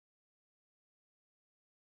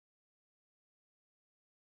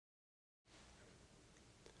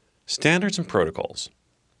Standards and protocols.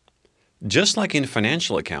 Just like in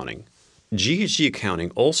financial accounting, GHG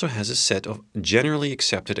accounting also has a set of generally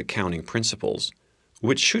accepted accounting principles,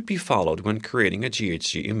 which should be followed when creating a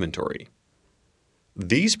GHG inventory.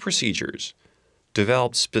 These procedures,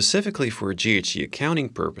 developed specifically for GHG accounting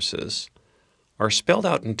purposes, are spelled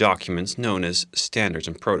out in documents known as standards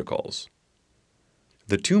and protocols.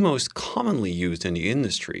 The two most commonly used in the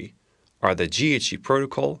industry are the GHG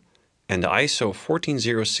protocol and the ISO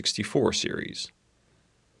 14064 series.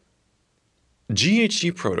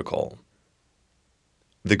 GHG protocol.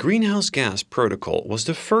 The Greenhouse Gas Protocol was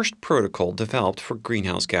the first protocol developed for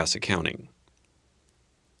greenhouse gas accounting.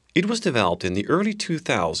 It was developed in the early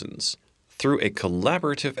 2000s through a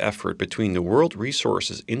collaborative effort between the World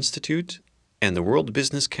Resources Institute and the World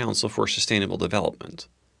Business Council for Sustainable Development.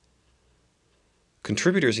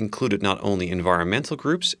 Contributors included not only environmental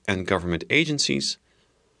groups and government agencies,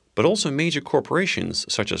 but also major corporations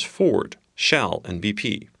such as Ford, Shell, and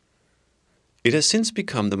BP. It has since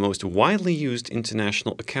become the most widely used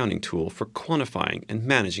international accounting tool for quantifying and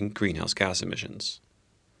managing greenhouse gas emissions.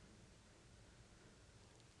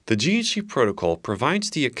 The GHG protocol provides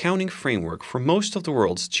the accounting framework for most of the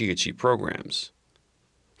world's GHG programs,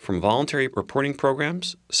 from voluntary reporting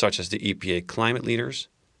programs such as the EPA Climate Leaders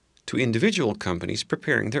to individual companies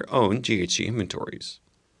preparing their own GHG inventories.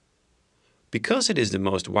 Because it is the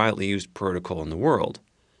most widely used protocol in the world,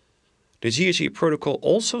 the GHG protocol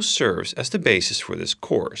also serves as the basis for this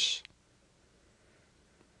course.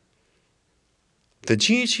 The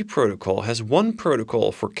GHG protocol has one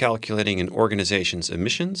protocol for calculating an organization's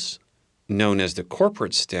emissions, known as the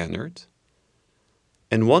corporate standard,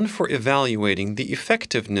 and one for evaluating the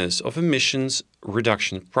effectiveness of emissions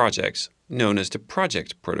reduction projects, known as the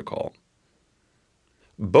project protocol.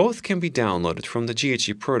 Both can be downloaded from the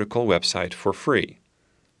GHG protocol website for free.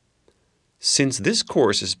 Since this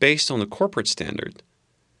course is based on the corporate standard,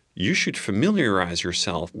 you should familiarize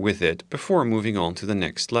yourself with it before moving on to the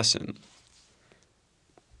next lesson.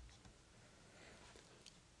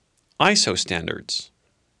 ISO standards.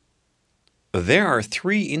 There are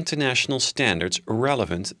 3 international standards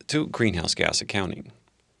relevant to greenhouse gas accounting.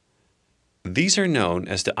 These are known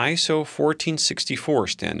as the ISO 14064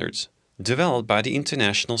 standards, developed by the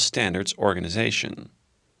International Standards Organization.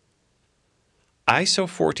 ISO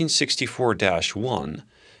 14064-1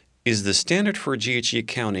 is the standard for GHG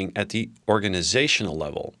accounting at the organizational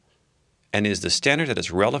level and is the standard that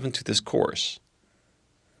is relevant to this course.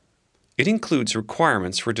 It includes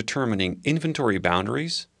requirements for determining inventory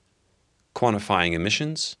boundaries, quantifying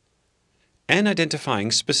emissions, and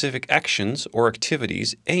identifying specific actions or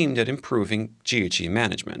activities aimed at improving GHG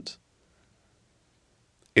management.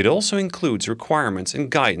 It also includes requirements and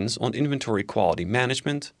guidance on inventory quality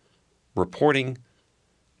management, reporting,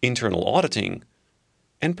 internal auditing,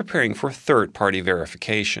 and preparing for third-party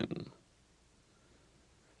verification.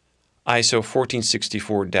 ISO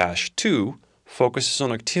 14064-2 focuses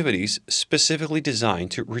on activities specifically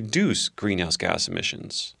designed to reduce greenhouse gas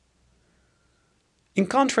emissions. In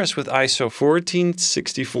contrast with ISO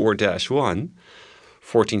 14064-1,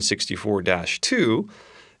 14064-2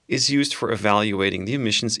 is used for evaluating the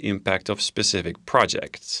emissions impact of specific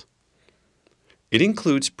projects. It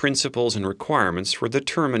includes principles and requirements for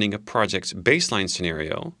determining a project's baseline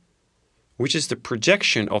scenario, which is the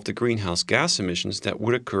projection of the greenhouse gas emissions that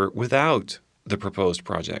would occur without the proposed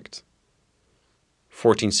project.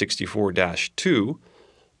 14064-2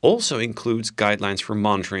 also includes guidelines for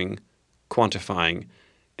monitoring, quantifying,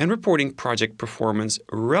 and reporting project performance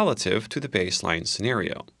relative to the baseline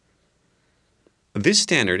scenario. This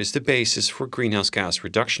standard is the basis for greenhouse gas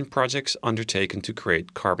reduction projects undertaken to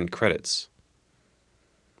create carbon credits.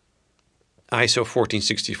 ISO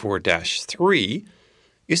 14064-3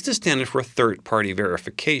 is the standard for third-party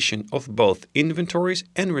verification of both inventories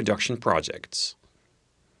and reduction projects.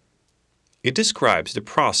 It describes the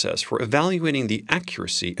process for evaluating the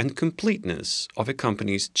accuracy and completeness of a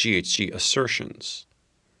company's GHG assertions.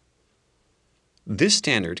 This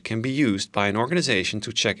standard can be used by an organization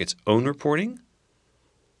to check its own reporting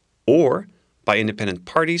or by independent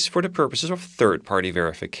parties for the purposes of third-party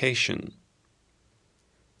verification.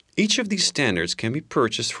 Each of these standards can be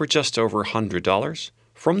purchased for just over $100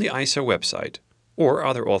 from the ISO website or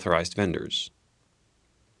other authorized vendors.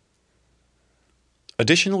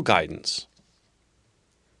 Additional guidance.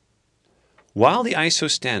 While the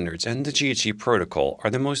ISO standards and the GHG protocol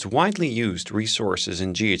are the most widely used resources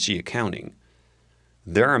in GHG accounting,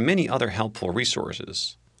 there are many other helpful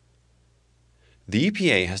resources. The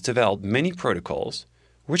EPA has developed many protocols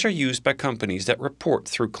which are used by companies that report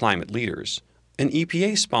through Climate Leaders, an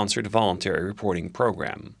EPA-sponsored voluntary reporting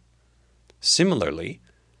program. Similarly,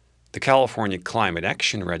 The California Climate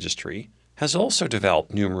Action Registry has also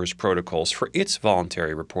developed numerous protocols for its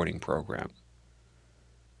voluntary reporting program.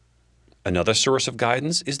 Another source of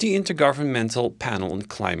guidance is the Intergovernmental Panel on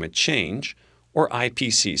Climate Change, or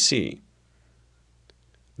IPCC.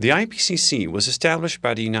 The IPCC was established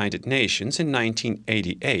by the United Nations in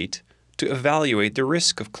 1988 to evaluate the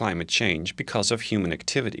risk of climate change because of human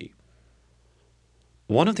activity.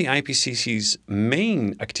 One of the IPCC's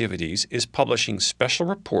main activities is publishing special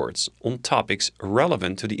reports on topics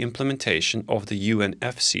relevant to the implementation of the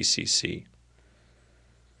UNFCCC.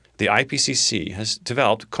 The IPCC has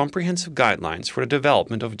developed comprehensive guidelines for the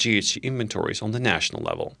development of GHG inventories on the national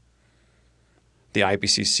level. The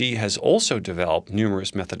IPCC has also developed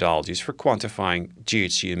numerous methodologies for quantifying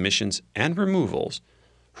GHG emissions and removals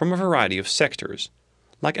from a variety of sectors,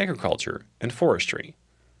 like agriculture and forestry.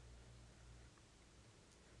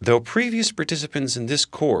 Though previous participants in this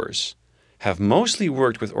course have mostly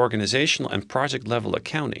worked with organizational and project-level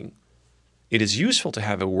accounting, it is useful to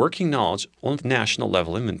have a working knowledge on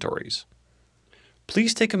national-level inventories.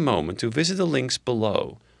 Please take a moment to visit the links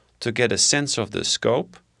below to get a sense of the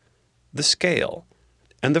scope, the scale,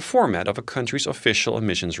 and the format of a country's official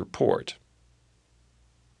emissions report.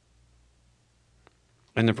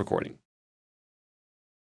 End of recording.